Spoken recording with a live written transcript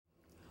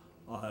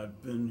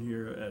I've been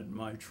here at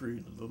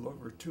Maitri a little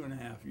over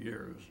 2.5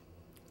 years,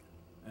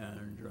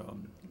 and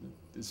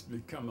it's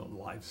become a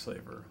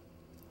lifesaver.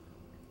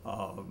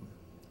 Um,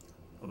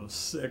 I was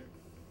sick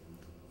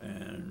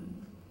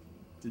and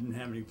didn't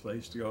have any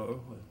place to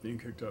go. I was being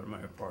kicked out of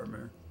my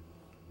apartment,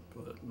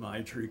 but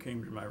Maitri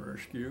came to my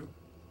rescue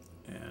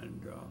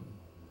and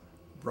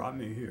brought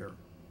me here.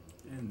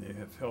 And they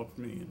have helped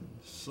me in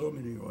so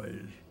many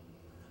ways,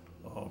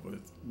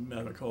 with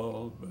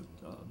medical, with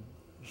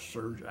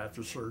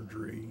after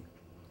surgery.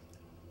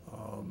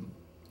 Um,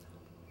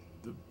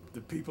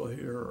 the people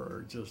here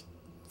are just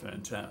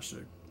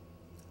fantastic.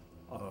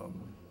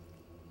 Um,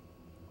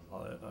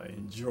 I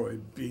enjoy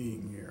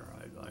being here.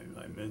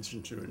 I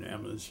mentioned to an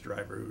ambulance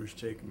driver who was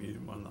taking me to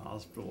one of the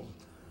hospitals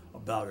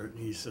about it, and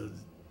he said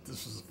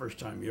this was the first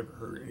time he ever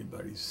heard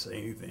anybody say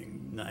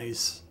anything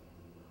nice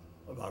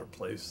about a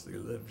place they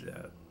lived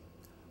at.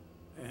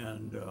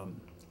 And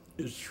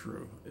it's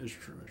true, it's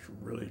true, it's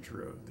really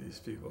true. These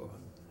people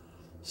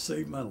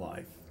saved my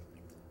life.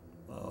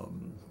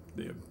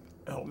 They have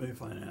helped me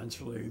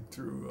financially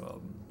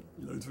through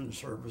Lutheran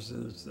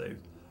services.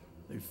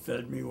 They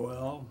fed me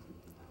well.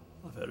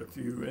 I've had a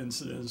few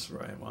incidents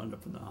where I wound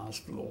up in the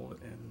hospital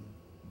and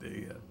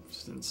they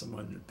sent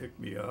someone to pick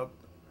me up.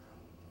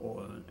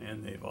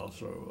 And they've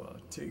also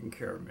taken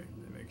care of me.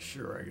 They make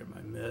sure I get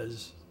my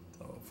meds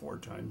 4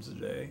 times a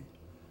day,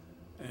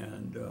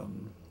 and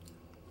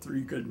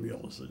 3 good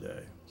meals a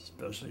day,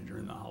 especially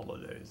during the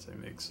holidays. They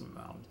make some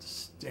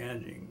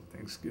outstanding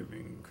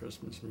Thanksgiving and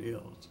Christmas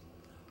meals,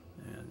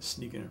 and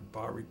sneak in a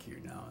barbecue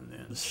now and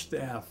then. The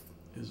staff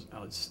is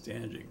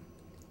outstanding.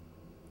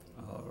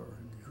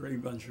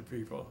 Great bunch of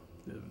people.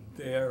 They're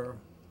there.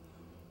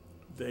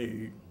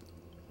 They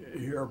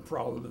hear a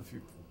problem if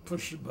you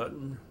push the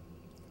button,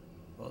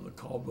 the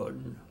call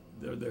button.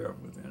 They're there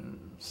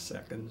within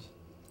seconds.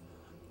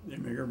 They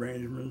make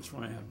arrangements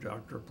when I have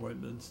doctor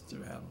appointments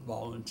to have a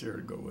volunteer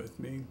to go with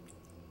me,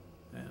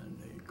 and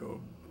they go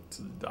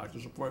to the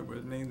doctor's appointment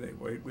with me, they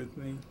wait with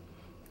me,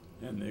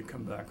 and they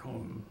come back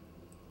home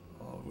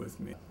with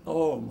me.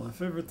 Oh, my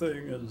favorite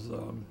thing is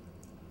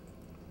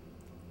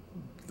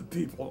the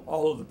people,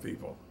 all of the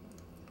people,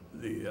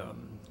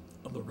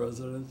 of the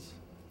residents.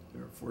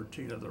 There are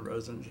 14 of the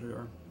residents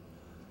here.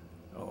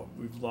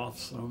 We've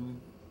lost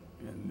some,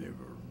 and they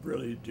were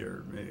really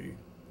dear to me.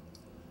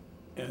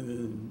 And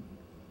then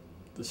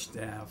the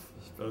staff,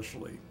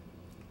 especially,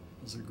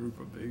 as a group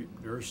of 8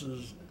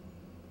 nurses.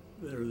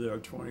 They're there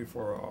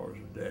 24 hours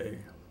a day,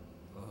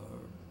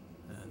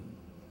 and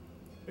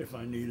if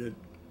I need it,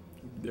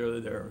 they're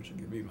there to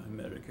give me my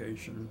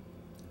medication,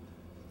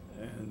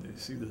 and they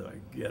see that I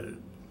get it,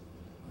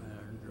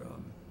 and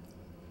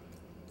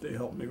they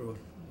help me with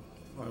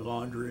my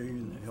laundry,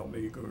 and they help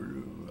me go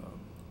to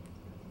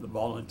the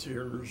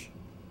volunteers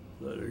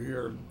that are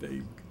here.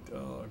 They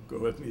go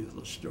with me to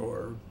the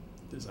store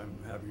because I'm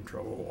having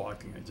trouble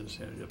walking. I just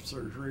had hip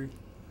surgery,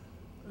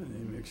 and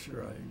they make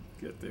sure I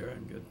get there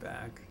and get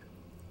back.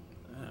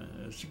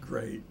 And it's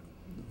great.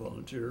 The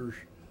volunteers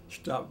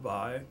stop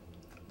by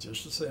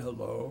just to say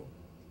hello,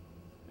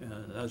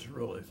 and that's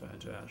really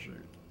fantastic.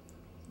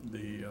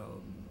 The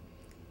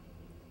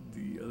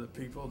other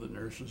people, the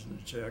nurses and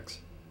the techs,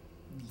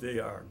 they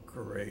are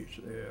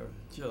great. They are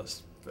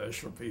just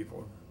special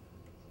people.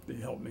 They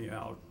help me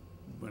out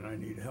when I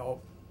need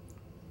help.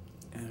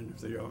 And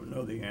if they don't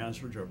know the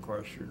answer to a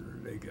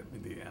question, they get me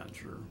the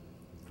answer.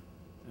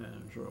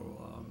 And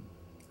so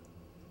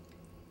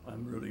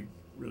I'm really,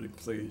 really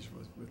pleased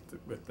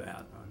with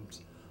that.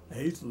 I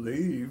hate to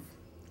leave,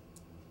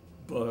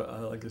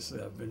 but like I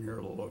said, I've been here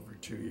a little over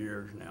 2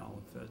 years now.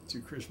 I've had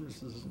 2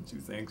 Christmases and 2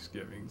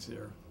 Thanksgivings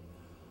here.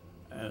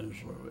 And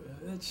so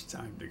it's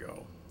time to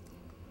go.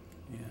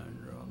 And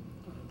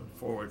I look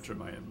forward to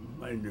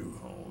my new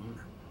home.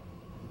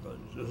 But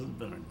this has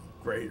been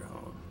a great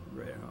home,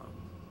 great home.